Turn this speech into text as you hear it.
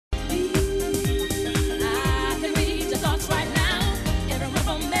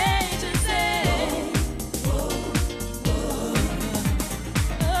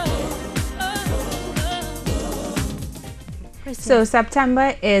So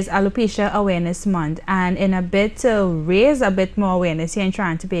September is Alopecia Awareness Month, and in a bid to raise a bit more awareness here in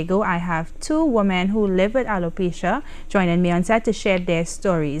Trinidad and Tobago, I have two women who live with alopecia joining me on set to share their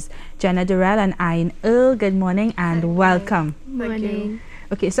stories. Genna, Derrell, and Earle. Good morning and welcome. Morning.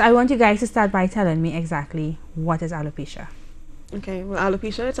 Okay, so I want you guys to start by telling me exactly what is alopecia. Okay, well,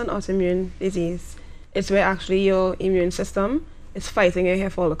 alopecia is an autoimmune disease. It's where actually your immune system is fighting your hair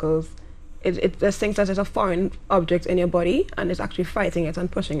follicles. It just thinks that it's a foreign object in your body and it's actually fighting it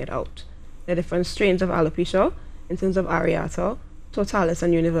and pushing it out. There are different strains of alopecia in terms of areata, totalis,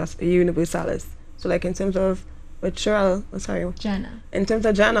 and universalis. So like in terms of Genna. In terms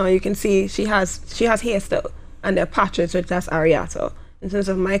of Genna, you can see she has hair still and there are patches, so that's areata. In terms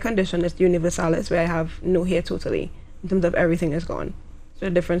of my condition, it's universalis, where I have no hair totally. In terms of everything is gone. So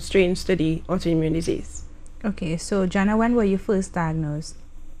different strains to the autoimmune disease. Okay, so Genna, when were you first diagnosed?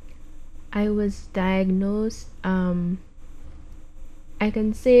 I was diagnosed, I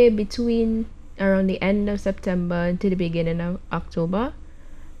can say between around the end of September to the beginning of October.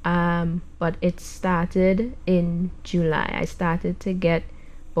 But it started in July. I started to get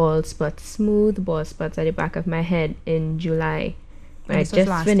bald spots, smooth bald spots at the back of my head in July. When I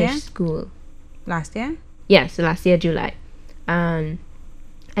just finished school. Last year? Yes, last year, July. And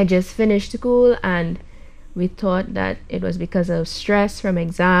I just finished school, and we thought that it was because of stress from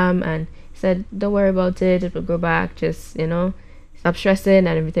exam, and said, don't worry about it, it will go back, just, stop stressing and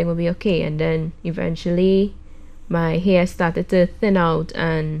everything will be okay. And then eventually my hair started to thin out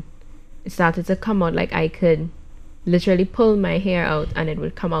and it started to come out, like I could literally pull my hair out and it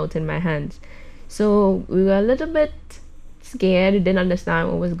would come out in my hands. So we were a little bit scared, didn't understand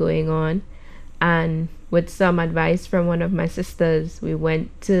what was going on, and with some advice from one of my sisters, we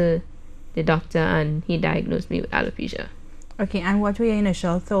went to the doctor and he diagnosed me with alopecia. Okay, and what were your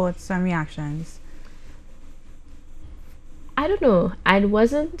initial thoughts and reactions? I don't know. I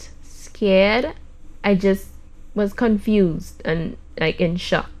wasn't scared. I just was confused and like in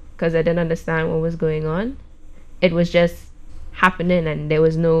shock because I didn't understand what was going on. It was just happening and there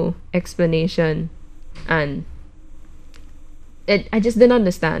was no explanation, and I just didn't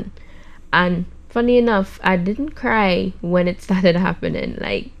understand. And funny enough, I didn't cry when it started happening.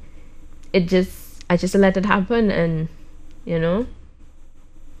 Like I just let it happen, and yeah.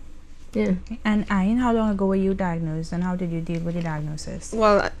 And Ayn, how long ago were you diagnosed and how did you deal with the diagnosis?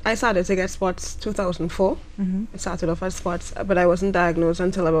 Well, I started to get spots 2004. I started off as spots, but I wasn't diagnosed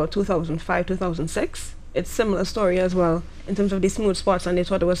until about 2005, 2006. It's similar story as well in terms of the smooth spots, and they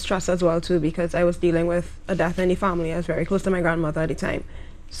thought it was stress as well too, because I was dealing with a death in the family. I was very close to my grandmother at the time.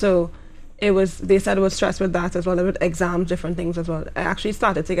 So they said it was stress with that as well, with exams, different things as well. I actually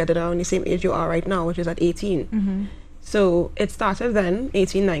started to get it around the same age you are right now, which is at 18. So it started then,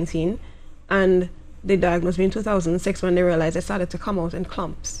 18, 19, and they diagnosed me in 2006 when they realized it started to come out in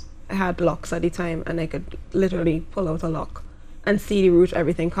clumps. I had locks at the time, and I could literally pull out a lock and see the root,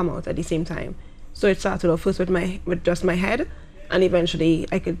 everything come out at the same time. So it started off first with just my head, and eventually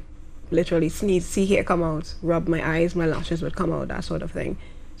I could literally sneeze, see hair come out, rub my eyes, my lashes would come out, that sort of thing.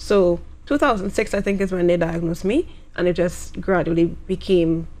 So 2006, I think, is when they diagnosed me, and it just gradually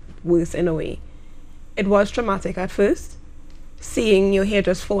became worse in a way. It was traumatic at first, seeing your hair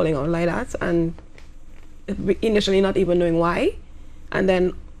just falling out like that, and initially not even knowing why, and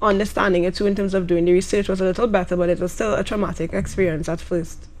then understanding it too in terms of doing the research was a little better, but it was still a traumatic experience at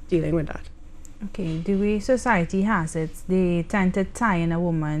first dealing with that. Okay, the way society has it, they tend to tie in a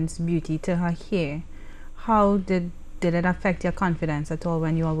woman's beauty to her hair. How did it affect your confidence at all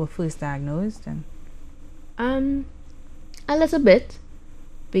when you all were first diagnosed? A little bit,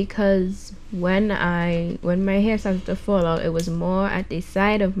 because when my hair started to fall out, it was more at the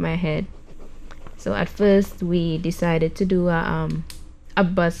side of my head. So at first we decided to do a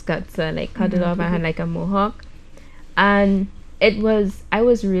buzz cut, so like cut it off. I had like a mohawk, and I was a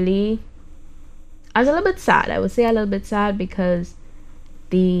little bit sad. I would say a little bit sad because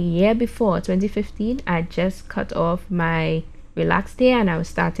the year before, 2015, I just cut off my relaxed hair and I was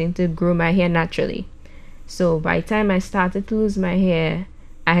starting to grow my hair naturally. So by the time I started to lose my hair,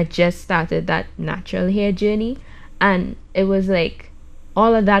 I had just started that natural hair journey, and it was like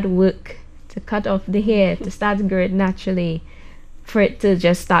all of that work to cut off the hair to start growing naturally for it to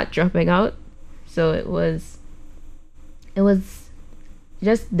just start dropping out. So it was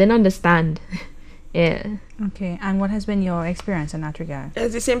just didn't understand. Yeah. Okay, and what has been your experience in that regard?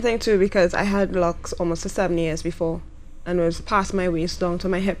 It's the same thing too, because I had locks almost for 7 years before, and it was past my waist down to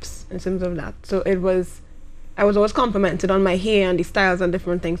my hips in terms of that. So I was always complimented on my hair and the styles and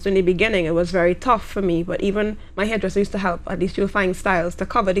different things. So in the beginning, it was very tough for me, but even my hairdresser used to help. At least you'll find styles to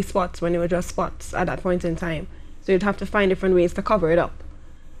cover the spots when they were just spots at that point in time. So you'd have to find different ways to cover it up.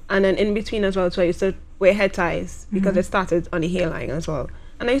 And then in between as well, so I used to wear head ties because it started on the hairline as well.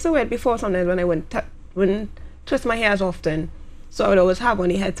 And I used to wear it before sometimes when I wouldn't twist my hair as often. So I would always have on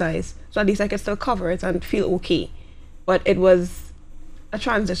the head ties. So at least I could still cover it and feel okay. But it was a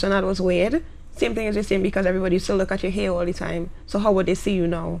transition that was weird. Same thing as you're saying, because everybody used to look at your hair all the time. So how would they see you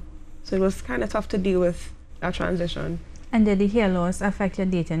now? So it was kind of tough to deal with that transition. And did the hair loss affect your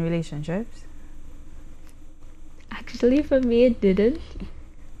dating relationships? Actually, for me, it didn't.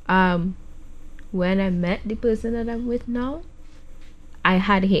 When I met the person that I'm with now, I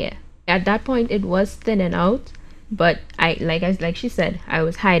had hair. At that point, it was thinning out, but like she said, I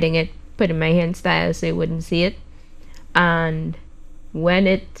was hiding it, putting my hair in style so you wouldn't see it. And when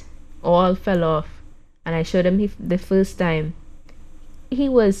it all fell off, and I showed him the first time, he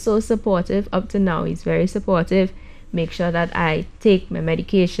was so supportive. Up to now, he's very supportive. Make sure that I take my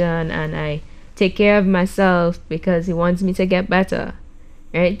medication and I take care of myself because he wants me to get better,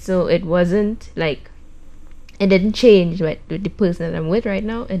 right? So it wasn't like, it didn't change with the person that I'm with right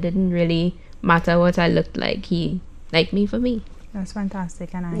now. It didn't really matter what I looked like. He liked me for me. That's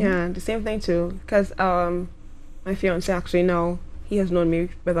fantastic. And yeah, the same thing too, because my fiance actually now, he has known me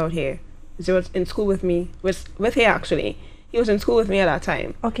without hair. He was in school with me with hair actually. He was in school with me at that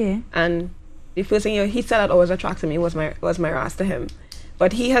time. Okay. And the first thing he said that always attracted me was my Rasta him.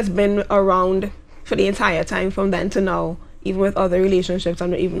 But he has been around for the entire time from then to now, even with other relationships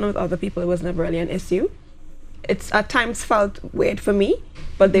and even with other people. It was never really an issue. It's at times felt weird for me,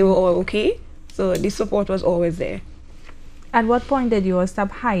 but they were all okay. So the support was always there. At what point did you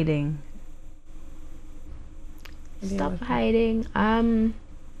stop hiding? Stop hiding. When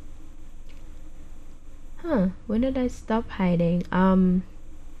did I stop hiding?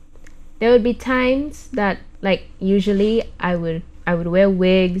 There would be times that, like, usually I would wear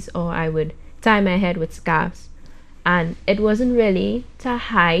wigs or I would tie my head with scarves, and it wasn't really to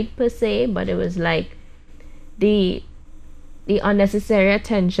hide per se, but it was like the unnecessary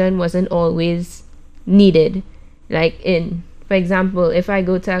attention wasn't always needed. Like, for example, if I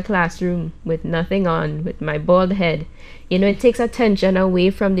go to a classroom with nothing on, with my bald head, it takes attention away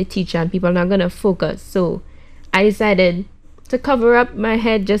from the teacher and people are not going to focus. So I decided to cover up my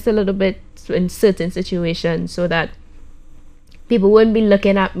head just a little bit in certain situations so that people wouldn't be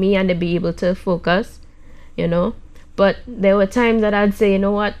looking at me and they'd be able to focus, But there were times that I'd say, you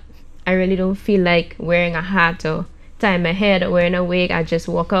know what, I really don't feel like wearing a hat or tying my head or wearing a wig. I just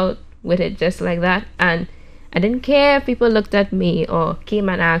walk out with it just like that. And I didn't care if people looked at me or came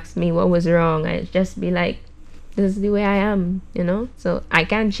and asked me what was wrong. I'd just be like, this is the way I am, So I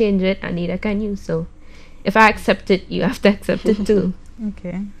can't change it and neither can you. So if I accept it, you have to accept it too.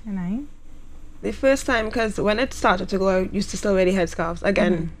 Okay. And I? The first time, because when it started to go, I used to still wear the headscarves.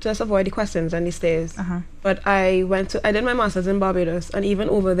 Again, just avoid the questions and the stares. But I did my master's in Barbados, and even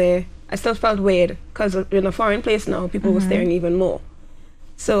over there, I still felt weird, because in a foreign place now, people were staring even more.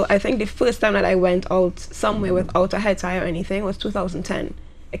 So I think the first time that I went out somewhere without a head tie or anything was 2010.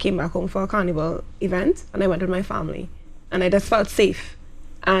 I came back home for a carnival event, and I went with my family. And I just felt safe.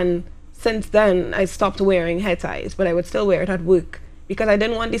 And since then, I stopped wearing head ties, but I would still wear it at work, because I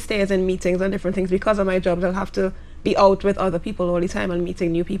didn't want the stares in meetings and different things. Because of my jobs, I'll have to be out with other people all the time and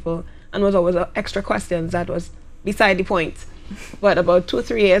meeting new people, and was always extra questions that was beside the point. But about 2 or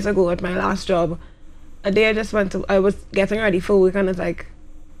 3 years ago at my last job, a day I was getting ready for work, and it's like,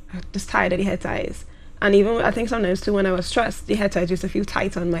 I'm just tired of the head ties. And even, I think sometimes too, when I was stressed, the head ties used to feel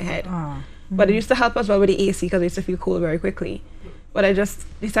tight on my head. But it used to help as well with the AC, because I used to feel cold very quickly. But I just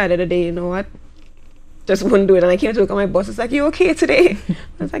decided a day, you know what, just wouldn't do it. And I came to work and my boss was like, you okay today?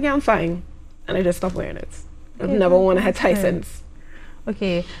 I was like, yeah, I'm fine. And I just stopped wearing it. I've never worn a head tie since.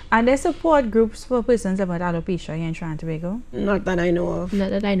 Okay. And there support groups for persons about alopecia here in Trinidad and Tobago? Not that I know of. Not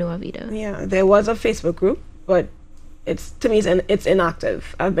that I know of either. Yeah, there was a Facebook group, but to me it's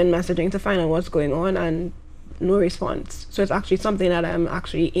inactive. I've been messaging to find out what's going on and no response. So it's actually something that I'm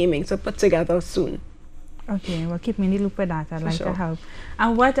actually aiming to put together soon. Okay, well, keep me in the loop with that. I'd like to help.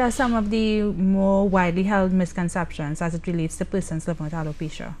 And what are some of the more widely held misconceptions as it relates to persons living with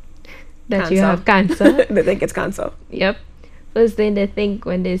alopecia? That Cancer. you have cancer. They think it's cancer. Yep. First thing they think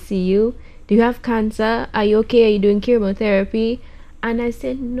when they see you, do you have cancer? Are you okay? Are you doing chemotherapy? And I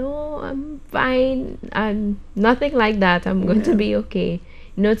said, no, I'm fine. I'm nothing like that. I'm going to be okay.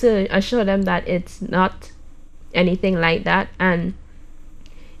 To assure them that it's not anything like that. And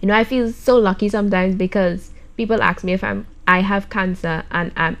I feel so lucky sometimes because people ask me if I have cancer,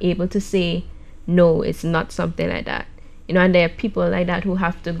 and I'm able to say, no, it's not something like that. And there are people like that who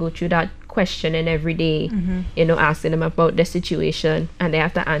have to go through that questioning every day, asking them about the situation, and they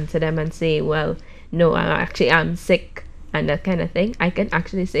have to answer them and say, well, no, I'm sick and that kind of thing, I can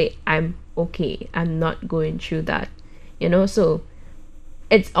actually say I'm okay, I'm not going through that, you know. So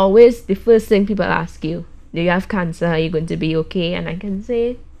it's always the first thing people ask you, do you have cancer, are you going to be okay? And I can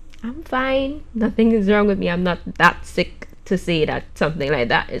say I'm fine, nothing is wrong with me, I'm not that sick to say that something like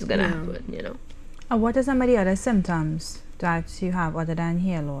that is gonna happen, you know. And what are some of the other symptoms that you have other than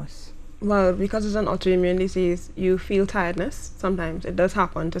hair loss? Well, because it's an autoimmune disease, you feel tiredness. Sometimes it does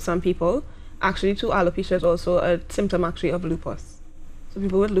happen to some people. Actually, too, alopecia is also a symptom actually of lupus. So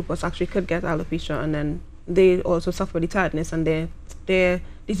people with lupus actually could get alopecia, and then they also suffer the tiredness, and their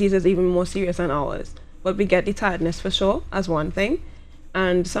disease is even more serious than ours. But we get the tiredness for sure as one thing.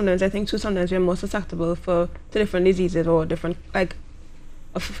 And sometimes I think too, sometimes we're more susceptible to different diseases or different, like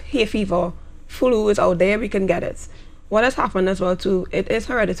hay fever, flu is out there, we can get it. What has happened as well too, it is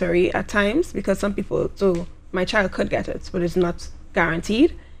hereditary at times, because some people, so my child could get it, but it's not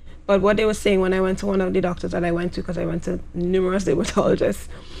guaranteed. But what they were saying when I went to one of the doctors that I went to, because I went to numerous dermatologists,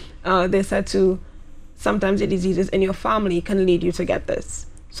 they said to, sometimes the diseases in your family can lead you to get this.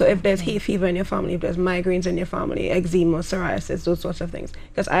 So if there's hay fever in your family, if there's migraines in your family, eczema, psoriasis, those sorts of things.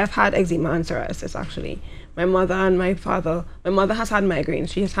 Because I have had eczema and psoriasis actually. My mother and my father, my mother has had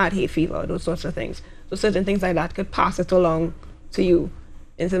migraines, she has had hay fever, those sorts of things. So certain things like that could pass it along to you,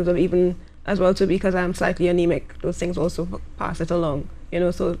 in terms of even as well too, because I'm slightly anemic, those things also pass it along. You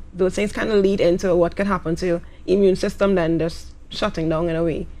know, so those things kind of lead into what could happen to your immune system then just shutting down in a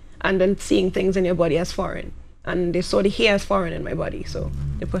way, and then seeing things in your body as foreign. And they saw the hair as foreign in my body, so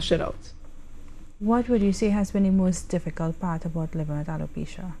they pushed it out. What would you say has been the most difficult part about living with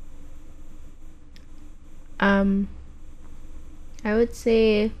alopecia? I would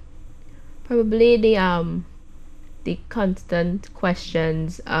say probably the constant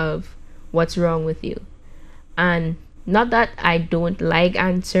questions of what's wrong with you. And not that I don't like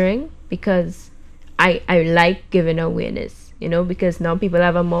answering, because I like giving awareness, you know, because now people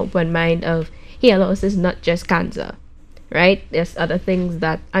have a more open mind of hair loss is not just cancer, right? There's other things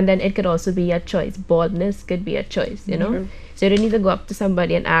that, and then it could also be a choice. Baldness could be a choice, you know. So you don't need to go up to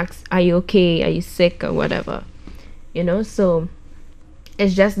somebody and ask, are you okay, are you sick, or whatever, you know. So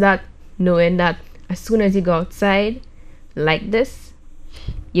it's just that knowing that as soon as you go outside like this,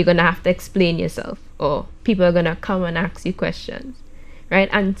 you're gonna have to explain yourself, or people are gonna come and ask you questions, right?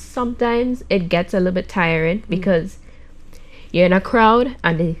 And sometimes it gets a little bit tiring, because you're in a crowd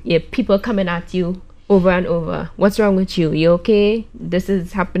and you have people coming at you over and over. What's wrong with you? You okay? This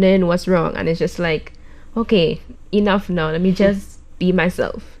is happening. What's wrong? And it's just like, okay, enough now. Let me just be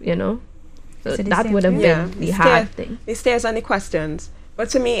myself, you know? So that would have been the hard thing. The stares and the questions. But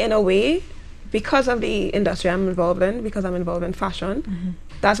to me, in a way, because of the industry I'm involved in, because I'm involved in fashion,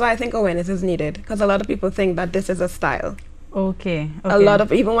 that's why I think awareness is needed. Because a lot of people think that this is a style. Okay. A lot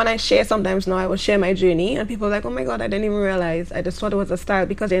of, even when I share sometimes now, I will share my journey and people are like, oh my God, I didn't even realize. I just thought it was a style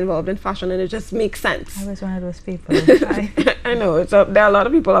because they're involved in fashion and it just makes sense. I was one of those people. I know. So there are a lot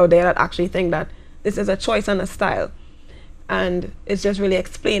of people out there that actually think that this is a choice and a style. And it's just really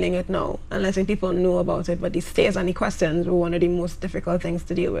explaining it now and letting people know about it. But the stares and the questions were one of the most difficult things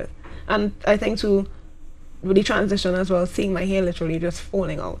to deal with. And I think too, with the transition as well, seeing my hair literally just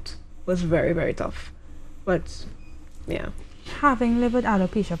falling out was very, very tough. But yeah. Having lived with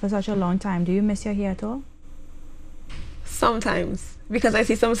alopecia for such a long time, do you miss your hair at all? Sometimes, because I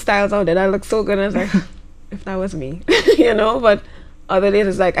see some styles out there that look so good and it's like, if that was me, you know, but other days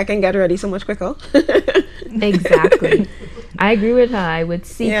it's like I can get ready so much quicker. Exactly. I agree with her. I would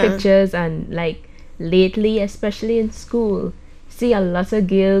see pictures, and like lately, especially in school, see a lot of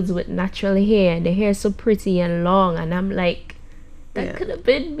girls with natural hair and the hair is so pretty and long, and I'm like, that could have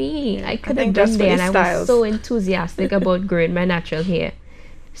been me. I could have been there, and I was so enthusiastic about growing my natural hair.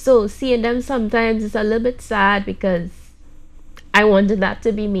 So seeing them sometimes is a little bit sad, because I wanted that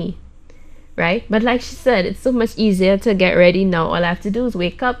to be me, right? But like she said, it's so much easier to get ready now. All I have to do is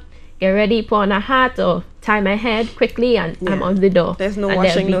wake up, get ready, put on a hat or tie my head quickly, and I'm out the door. There's no and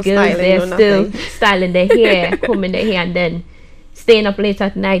washing, no girls styling, no still nothing. styling their hair, combing their hair, and then staying up late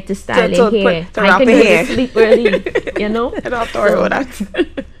at night to style their hair. I can go to sleep early, you know? I don't have to worry about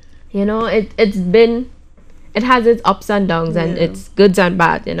that. You know, it has its ups and downs, and its goods and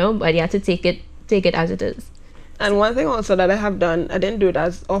bad, you know, but you have to take it as it is. And one thing also that I have done, I didn't do it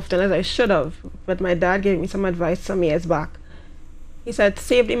as often as I should have, but my dad gave me some advice some years back. He said,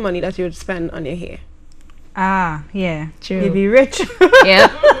 save the money that you would spend on your hair. Ah, yeah. True. You'd be rich. Yeah.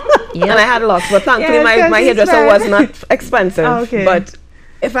 And I had lots, but thankfully my hairdresser was not expensive. Okay. But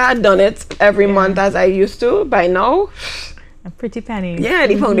if I had done it every month as I used to, by now, a pretty penny. yeah,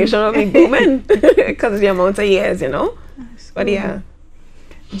 the foundation would be booming because of the amount of years, you know. But yeah.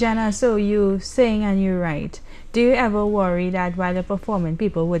 Genna, so you sing and you write. Do you ever worry that while you're performing,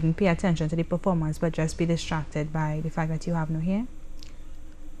 people wouldn't pay attention to the performance but just be distracted by the fact that you have no hair?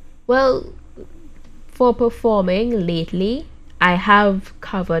 Well, for performing lately, I have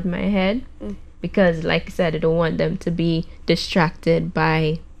covered my head because, like I said, I don't want them to be distracted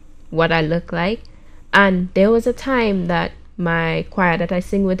by what I look like. And there was a time that my choir that I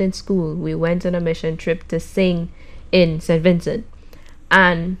sing with in school, we went on a mission trip to sing in St. Vincent.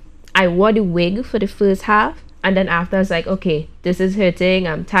 And I wore the wig for the first half. And then after, I was like, okay, this is hurting.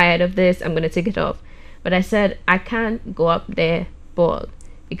 I'm tired of this. I'm going to take it off. But I said, I can't go up there bald,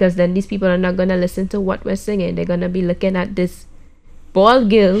 because then these people are not going to listen to what we're singing. They're going to be looking at this bald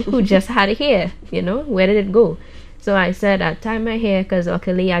girl who just had hair, where did it go? So I said I'd tie my hair, because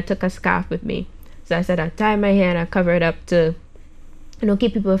luckily I took a scarf with me. So I said I'd tie my hair and I cover it up to,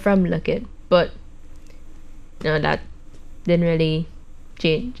 keep people from looking. But no, that didn't really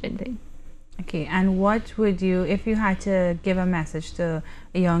change anything. Okay, and what would you, if you had to give a message to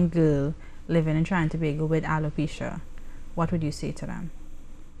a young girl living in Trinidad with alopecia, what would you say to them?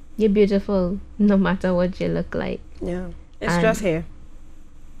 You're beautiful no matter what you look like. Yeah, it's just hair.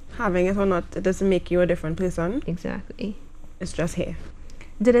 Having it or not, it doesn't make you a different person. Exactly. It's just hair.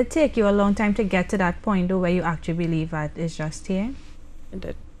 Did it take you a long time to get to that point though, where you actually believe that it's just hair? It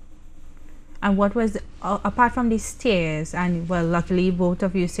did. And what was, apart from these tears, and well, luckily both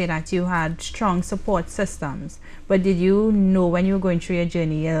of you say that you had strong support systems, but did you know when you were going through your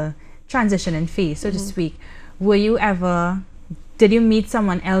journey, a transitioning phase, so to speak, did you meet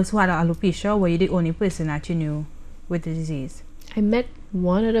someone else who had alopecia, or were you the only person that you knew with the disease? I met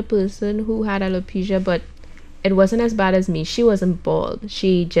one other person who had alopecia, but it wasn't as bad as me. She wasn't bald.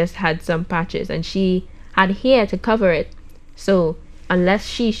 She just had some patches, and she had hair to cover it. So unless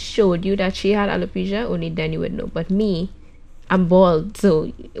she showed you that she had alopecia, only then you would know. But me, I'm bald,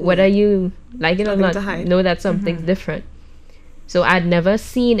 so whether you like it or not, know that something's different. So I'd never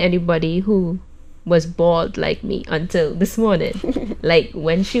seen anybody who was bald like me until this morning. Like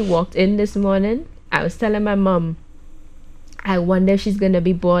when she walked in this morning, I was telling my mom, I wonder if she's gonna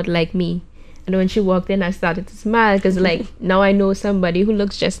be bald like me. And when she walked in, I started to smile, because like now I know somebody who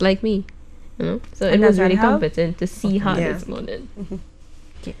looks just like me. So it was really comforting to see her this morning.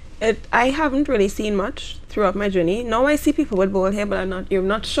 I haven't really seen much throughout my journey. Now I see people with bald hair, but you're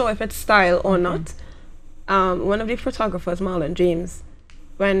not sure if it's style or not. One of the photographers, Marlon James,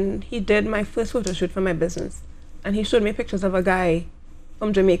 when he did my first photo shoot for my business, and he showed me pictures of a guy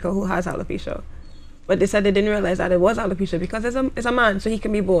from Jamaica who has alopecia. But they said they didn't realize that it was alopecia because it's a man, so he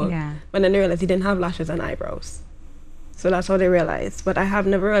can be bald. Yeah. But then they realized he didn't have lashes and eyebrows. So that's how they realized. But I have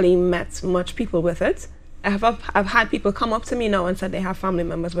never really met much people with it. I've had people come up to me now and said they have family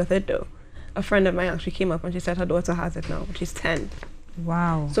members with it though. A friend of mine actually came up and she said her daughter has it now. She's 10.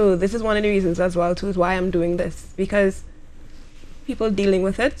 Wow. So this is one of the reasons as well too, is why I'm doing this. Because people dealing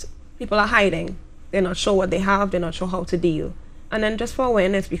with it, people are hiding. They're not sure what they have, they're not sure how to deal. And then just for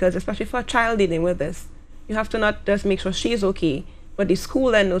awareness, because especially for a child dealing with this, you have to not just make sure she's okay, but the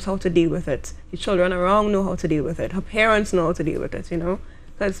school then knows how to deal with it. The children around know how to deal with it. Her parents know how to deal with it,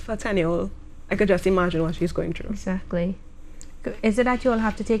 Because for a 10-year-old, I could just imagine what she's going through. Exactly. Is it that you all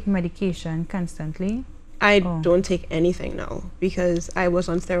have to take medication constantly? I don't take anything now, because I was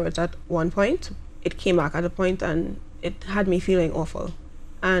on steroids at one point. It came back at a point and it had me feeling awful.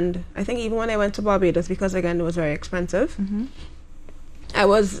 And I think even when I went to Barbados, because again, it was very expensive, I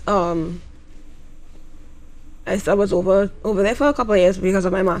was I was over there for a couple of years because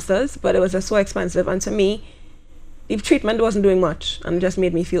of my master's, but it was just so expensive, and to me the treatment wasn't doing much and it just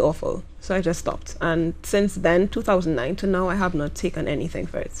made me feel awful, so I just stopped. And since then, 2009 to now, I have not taken anything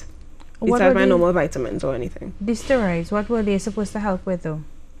for it besides my normal vitamins or anything. The steroids, what were they supposed to help with though?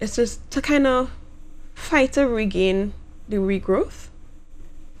 It's just to kind of fight to regain the regrowth.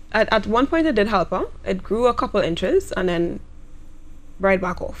 At one point it did help her. It grew a couple inches and then right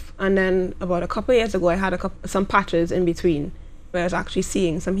back off. And then about a couple of years ago, I had some patches in between where I was actually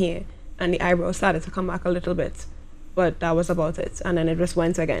seeing some hair, and the eyebrows started to come back a little bit. But that was about it. And then it just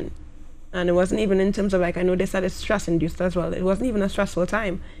went again. And it wasn't even in terms of, like, I know they said it's stress induced as well. It wasn't even a stressful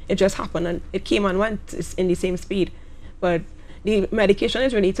time. It just happened and it came and went in the same speed. But the medication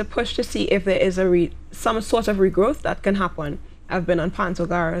is really to push to see if there is some sort of regrowth that can happen. I've been on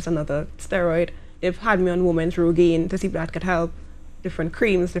Pantogara as another steroid. They've had me on Women's Rogaine to see if that could help. Different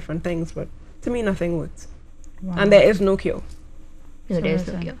creams, different things, but to me nothing works. Wow. And there is no cure. No, there is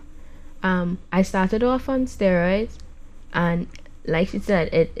no cure. I started off on steroids, and like she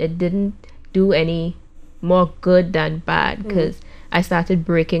said, it didn't do any more good than bad, because I started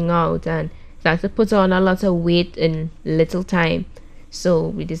breaking out and started to put on a lot of weight in little time. So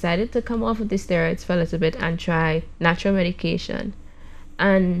we decided to come off of the steroids for a little bit and try natural medication.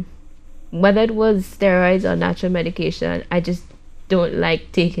 And whether it was steroids or natural medication, I just don't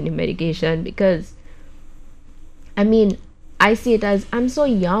like taking the medication because, I mean, I see it as I'm so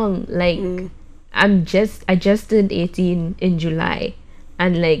young. Like, I just turned 18 in July.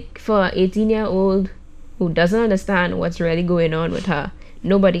 And like, for an 18-year-old who doesn't understand what's really going on with her,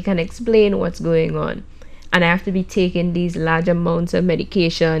 nobody can explain what's going on. And I have to be taking these large amounts of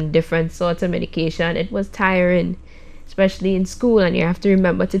medication, different sorts of medication. It was tiring, especially in school, and you have to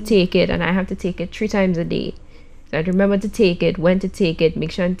remember to take it, and I have to take it 3 times a day. So I have to remember to take it, when to take it,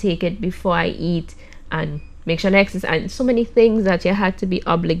 make sure and take it before I eat, and make sure and exercise, and so many things that you had to be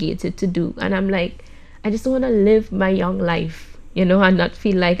obligated to do. And I'm like, I just want to live my young life, you know, and not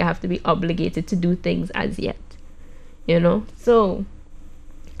feel like I have to be obligated to do things as yet, you know. So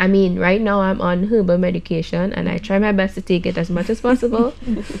I mean, right now I'm on herbal medication and I try my best to take it as much as possible.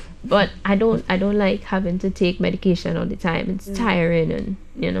 But I don't like having to take medication all the time. It's tiring, and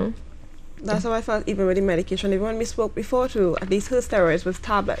you know. That's how I felt even with the medication. Even when we spoke before too, at least her steroids was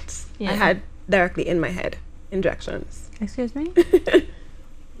tablets. I had directly in my head injections. Excuse me?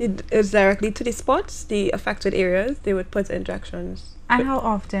 It was directly to the spots, the affected areas. They would put injections. And how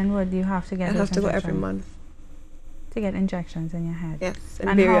often would you have to get I have to go every injections? month. To get injections in your head? Yes, in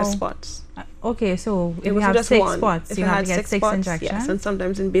and various spots. Okay, so if It you wasn't have just 6 one. spots, If you you have had to get 6 spots, injections? yes, and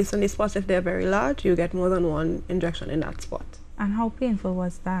sometimes based on the spots, if they're very large, you get more than 1 injection in that spot. And how painful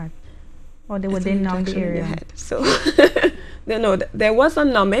was that? Or would It's they an numb the injection in your area? head. So, there was a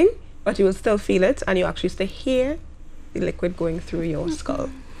numbing, but you will still feel it, and you actually still hear the liquid going through your skull.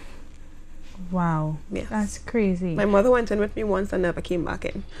 Wow, Yes. that's crazy. My mother went in with me once and never came back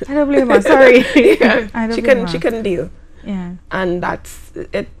in. I don't blame her, sorry. Yeah, I don't she blame her. couldn't deal. Yeah. And that's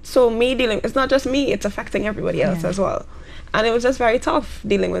it. So me dealing, it's not just me, it's affecting everybody else as well. And it was just very tough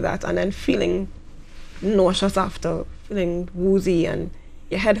dealing with that, and then feeling nauseous after, feeling woozy, and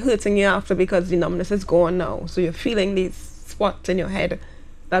your head hurting you after because the numbness is gone now. So you're feeling these spots in your head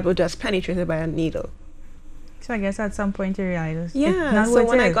that were just penetrated by a needle. So I guess at some point you realize Yeah, so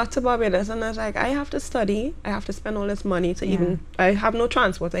when I got to Barbados, and I was like, I have to study, I have to spend all this money to even, I have no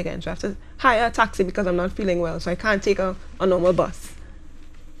transport again, so I have to hire a taxi because I'm not feeling well, so I can't take a normal bus.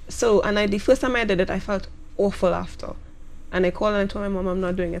 So, and the first time I did it, I felt awful after. And I called and I told my mom, I'm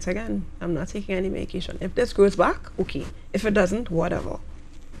not doing it again. I'm not taking any medication. If this grows back, okay. If it doesn't, whatever.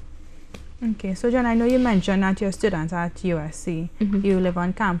 Okay, so John, I know you mentioned that you're students at USC. You live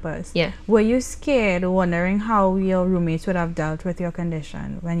on campus. Yeah. Were you scared, wondering how your roommates would have dealt with your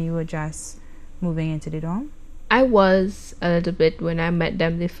condition when you were just moving into the dorm? I was a little bit when I met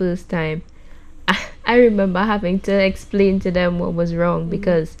them the first time. I remember having to explain to them what was wrong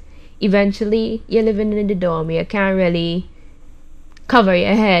because eventually you're living in the dorm. You can't really cover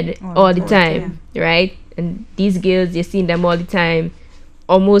your head all the time, right? And these girls, you're seeing them all the time,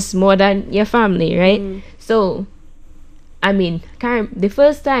 almost more than your family, right? So, I mean, the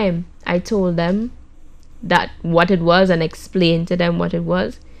first time I told them that what it was and explained to them what it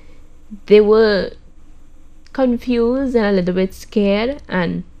was, they were confused and a little bit scared.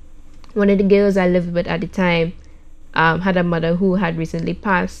 And one of the girls I lived with at the time had a mother who had recently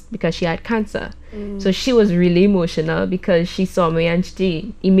passed because she had cancer. So she was really emotional because she saw me and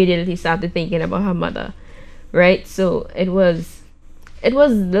she immediately started thinking about her mother, right? So it was a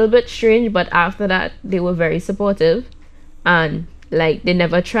little bit strange, but after that they were very supportive, and like they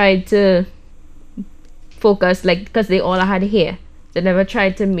never tried to focus, like, because they all had hair, they never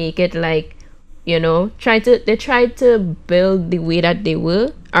tried to make it like, you know, they tried to build the way that they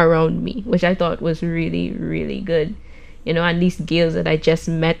were around me, which I thought was really, really good, you know. And these girls that I just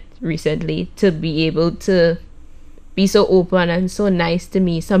met recently, to be able to be so open and so nice to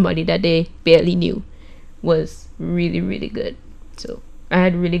me, somebody that they barely knew, was really, really good. So I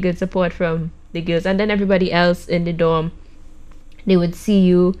had really good support from the girls, and then everybody else in the dorm, they would see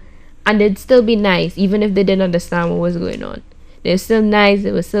you and they'd still be nice even if they didn't understand what was going on. They were still nice,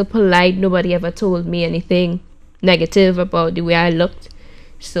 they were still polite. Nobody ever told me anything negative about the way I looked.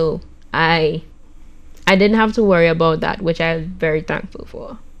 So I didn't have to worry about that, which I was very thankful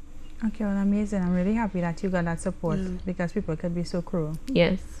for. Okay, well, amazing. I'm really happy that you got that support because people could be so cruel.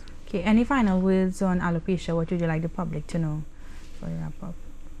 Yes. Okay, any final words on alopecia? What would you like the public to know before we wrap up?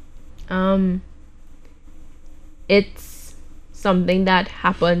 It's something that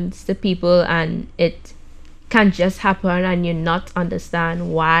happens to people, and it can just happen and you not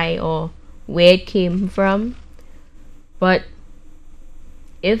understand why or where it came from. But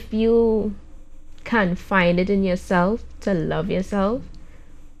if you can find it in yourself to love yourself,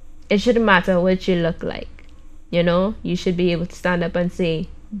 it shouldn't matter what you look like. You know, you should be able to stand up and say,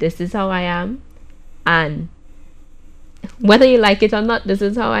 this is how I am, and whether you like it or not, this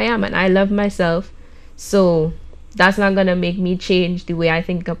is how I am, and I love myself. So that's not gonna make me change the way I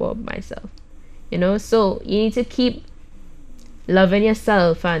think about myself. You know, so you need to keep loving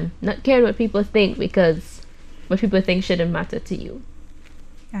yourself and not caring what people think, because what people think shouldn't matter to you.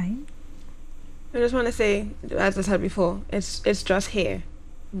 Right. I just want to say, as I said before, it's just here.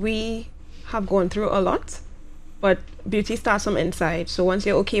 We have gone through a lot, but beauty starts from inside. So once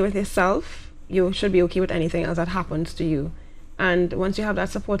you're okay with yourself, you should be okay with anything else that happens to you. And once you have that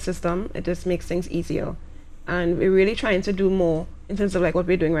support system, it just makes things easier. And we're really trying to do more in terms of like what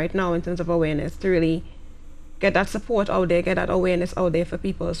we're doing right now in terms of awareness, to really get that support out there, get that awareness out there for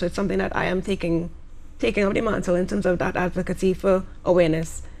people. So it's something that I am taking up the mantle in terms of that advocacy for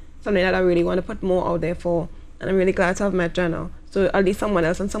awareness. Something that I really want to put more out there for. And I'm really glad to have met Genna. So at least someone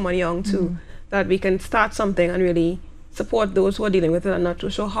else and someone young too, that we can start something and really support those who are dealing with it and not too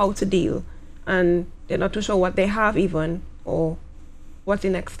sure how to deal. And they're not too sure what they have even, or what's the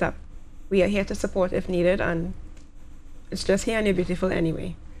next step. We are here to support if needed, and it's just here and you're beautiful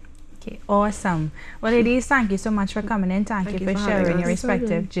anyway. Okay, awesome. Well, ladies, thank you so much for coming in. Thank you for sharing your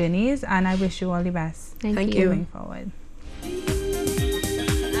respective journeys, and I wish you all the best. Thank you. Moving forward.